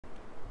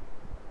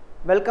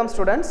Welcome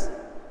students.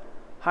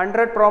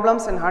 100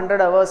 problems in 100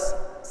 hours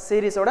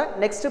series oda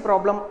next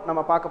problem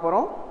nama paaka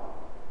porom.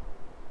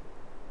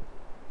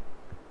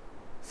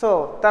 So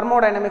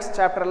thermodynamics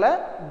chapter la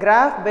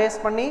graph base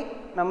panni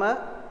nama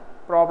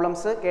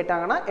problems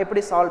கேட்டாங்கனா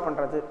எப்படி solve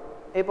பண்றது.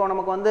 இப்போ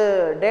நமக்கு வந்து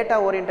data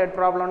oriented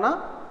problem னா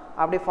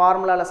அப்படி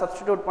ஃபார்முலால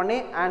substitute பண்ணி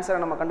ஆன்சரை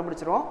நம்ம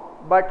கண்டுபிடிச்சிரோம்.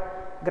 But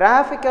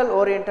graphical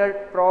oriented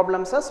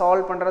problems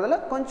solve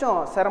பண்றதுல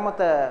கொஞ்சம்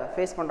சிரமத்தை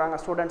ஃபேஸ் பண்றாங்க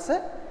ஸ்டூடண்ட்ஸ்.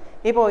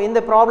 இப்போ இந்த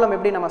ப்ராப்ளம்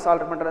எப்படி நம்ம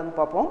சால்வ் பண்றதுன்னு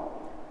பாப்போம்.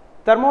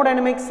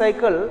 Thermodynamics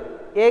cycle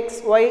x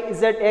y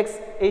z x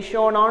is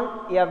shown on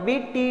a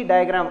VT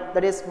diagram,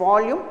 that is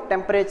volume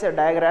temperature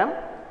diagram.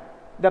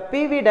 The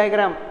PV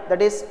diagram,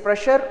 that is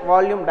pressure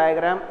volume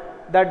diagram,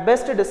 that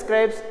best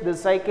describes the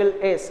cycle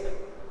is.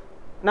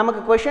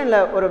 நமக்கு क्वेश्चनல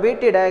ஒரு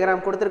VT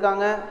diagram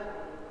கொடுத்திருக்காங்க.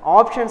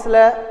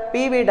 ஆப்ஷன்ஸ்ல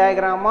PV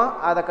diagramமா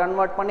அதை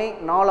convert பண்ணி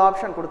 4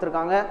 option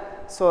கொடுத்திருக்காங்க.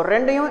 So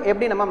ரெண்டையும்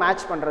எப்படி நம்ம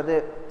match பண்றது?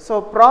 சோ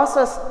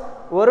process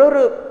ஒரு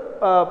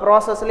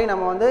processல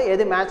நம்ம வந்து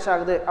எது மேட்ச்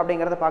ஆகுது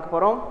அப்படிங்கறத பார்க்க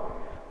போறோம்.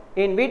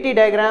 In VT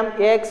diagram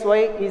x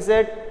y z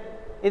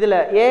இதுல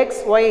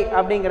x y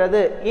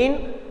அப்படிங்கிறது in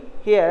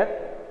here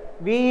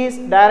V is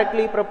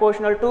directly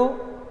proportional to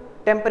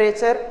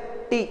temperature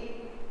T.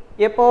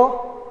 எப்போ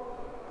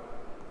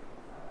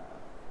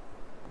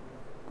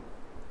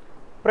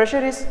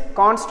pressure is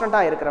constant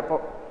ஆ இருக்குறப்போ.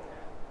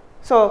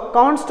 So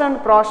constant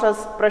process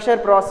pressure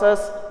process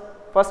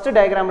first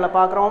diagramல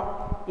பார்க்கறோம்.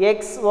 x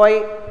y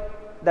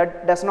that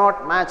does not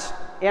match.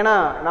 ஏனா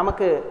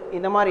நமக்கு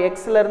இந்த மாதிரி x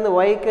ல இருந்து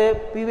y க்கு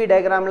PV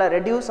diagramல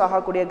reduce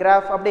ஆகக்கூடிய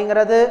graph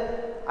அப்படிங்கிறது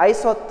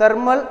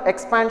isothermal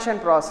expansion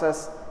process.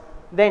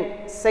 Then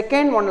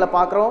second oneல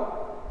பார்க்கறோம்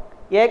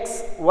x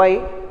y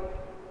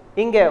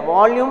இங்க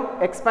volume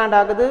expand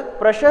ஆகுது,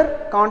 pressure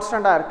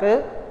constant ஆ இருக்கு.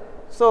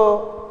 So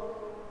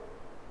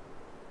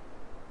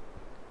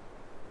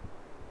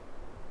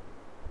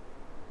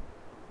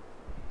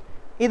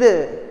இது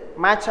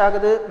மேட்ச்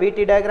ஆகுது VT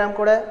diagram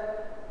கூட.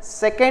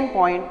 செகண்ட்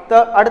பாயிண்ட்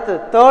அடுத்து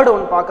தேர்ட்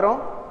ஒன் பார்க்குறோம்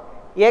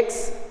x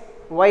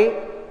y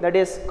that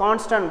is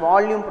constant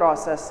volume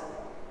process.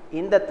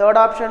 இந்த தேர்ட்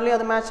ஆப்ஷன்லயும்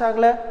அது மேட்ச்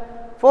ஆகல.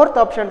 ஃபோர்த்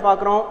ஆப்ஷன்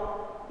பார்க்குறோம்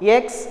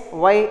x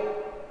y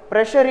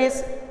pressure is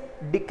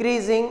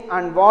decreasing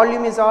and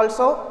volume is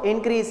also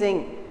increasing.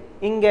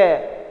 இங்க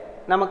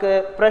நமக்கு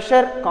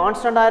pressure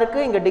கான்ஸ்டன்டா இருக்கு,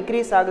 இங்க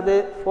டிக்ரீஸ் ஆகுது.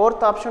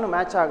 ஃபோர்த் ஆப்ஷனும்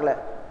மேட்ச் ஆகல.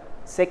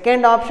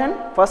 செகண்ட் ஆப்ஷன்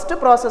ஃபர்ஸ்ட்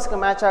ப்ராசஸ்க்கு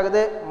மேட்ச்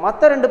ஆகுது.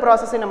 மற்ற ரெண்டு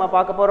ப்ராசஸையும் நம்ம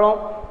பார்க்க போறோம்.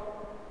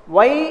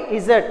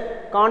 YZ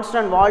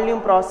constant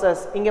volume process,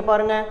 இங்க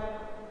பாருங்க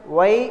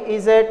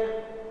YZ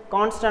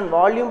constant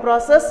volume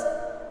process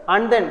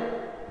and then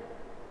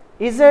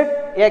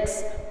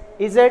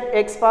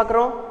ZX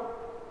பார்க்கிறோம்.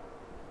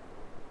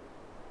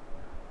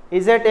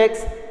 ZX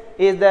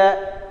is the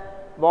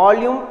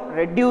volume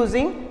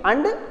reducing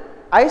and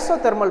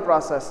isothermal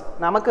process.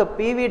 நமக்கு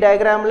PV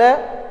diagramல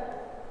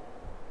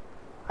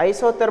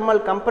isothermal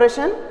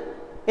compression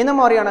இந்த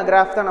மாதிரியான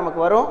graph தான்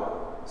நமக்கு வரும்.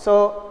 So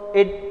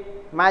it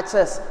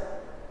matches.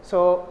 So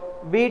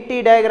VT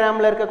diagram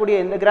la irukக்கூடிய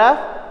இந்த graph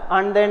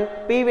and then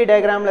PV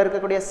diagram la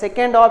irukக்கூடிய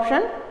second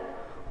option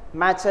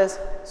matches.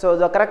 So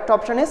the correct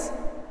option is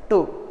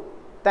 2.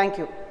 Thank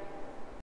you.